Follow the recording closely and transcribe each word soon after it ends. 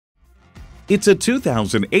It's a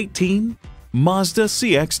 2018 Mazda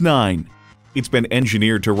CX-9. It's been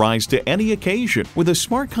engineered to rise to any occasion with a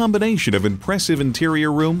smart combination of impressive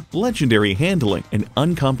interior room, legendary handling, and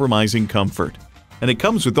uncompromising comfort. And it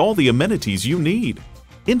comes with all the amenities you need.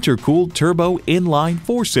 Intercooled turbo inline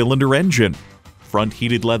 4-cylinder engine, front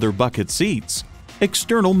heated leather bucket seats,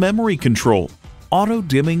 external memory control,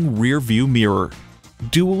 auto-dimming rear view mirror,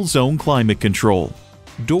 dual zone climate control,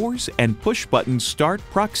 doors and push-button start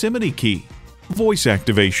proximity key, voice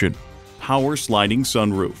activation, power sliding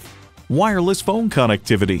sunroof, wireless phone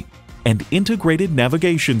connectivity, and integrated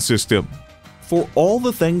navigation system. For all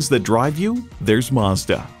the things that drive you, there's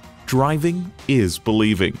Mazda. Driving is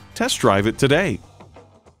believing. Test drive it today.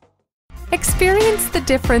 Experience the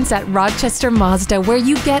difference at Rochester Mazda, where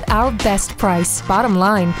you get our best price. Bottom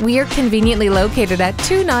line, we are conveniently located at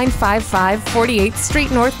 2955 48th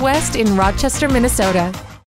Street Northwest in Rochester, Minnesota.